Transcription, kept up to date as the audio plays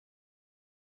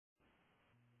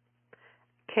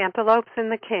Cantaloupes in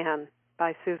the Can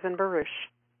by Susan Baruch.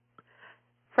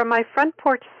 From my front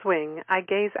porch swing, I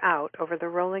gaze out over the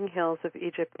rolling hills of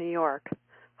Egypt, New York,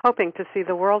 hoping to see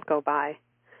the world go by.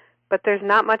 But there's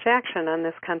not much action on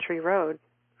this country road.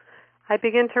 I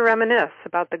begin to reminisce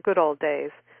about the good old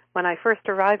days when I first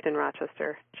arrived in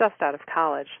Rochester, just out of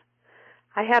college.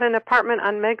 I had an apartment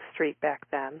on Meg Street back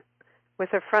then,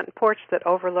 with a front porch that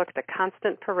overlooked a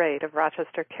constant parade of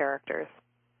Rochester characters.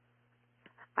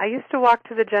 I used to walk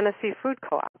to the Genesee Food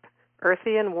Co-op,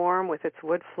 earthy and warm with its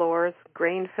wood floors,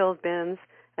 grain-filled bins,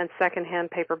 and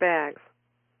second-hand paper bags.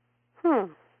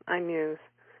 I muse.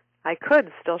 I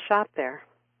could still shop there.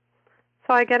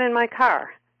 So I get in my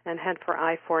car and head for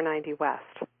I-490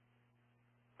 West.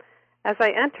 As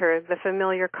I enter the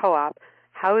familiar co-op,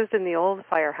 housed in the old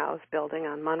firehouse building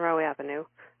on Monroe Avenue,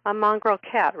 a mongrel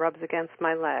cat rubs against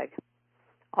my leg.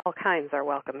 All kinds are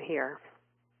welcome here.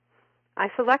 I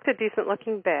select a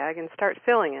decent-looking bag and start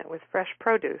filling it with fresh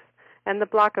produce and the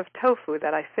block of tofu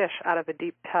that I fish out of a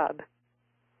deep tub.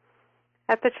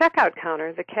 At the checkout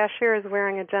counter, the cashier is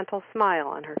wearing a gentle smile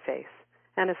on her face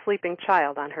and a sleeping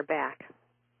child on her back.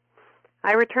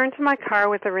 I return to my car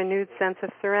with a renewed sense of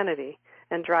serenity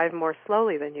and drive more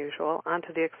slowly than usual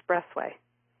onto the expressway.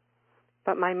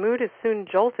 But my mood is soon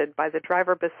jolted by the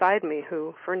driver beside me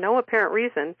who, for no apparent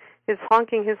reason, is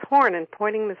honking his horn and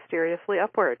pointing mysteriously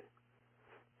upward.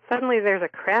 Suddenly there's a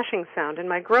crashing sound and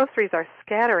my groceries are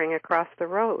scattering across the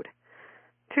road.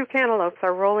 2 cantaloupes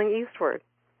are rolling eastward.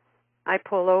 I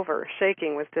pull over,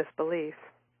 shaking with disbelief.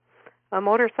 A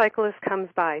motorcyclist comes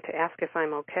by to ask if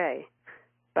I'm okay,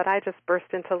 but I just burst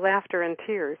into laughter and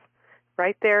tears,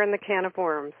 right there in the can of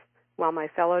worms, while my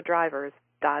fellow drivers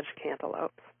dodge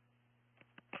cantaloupes.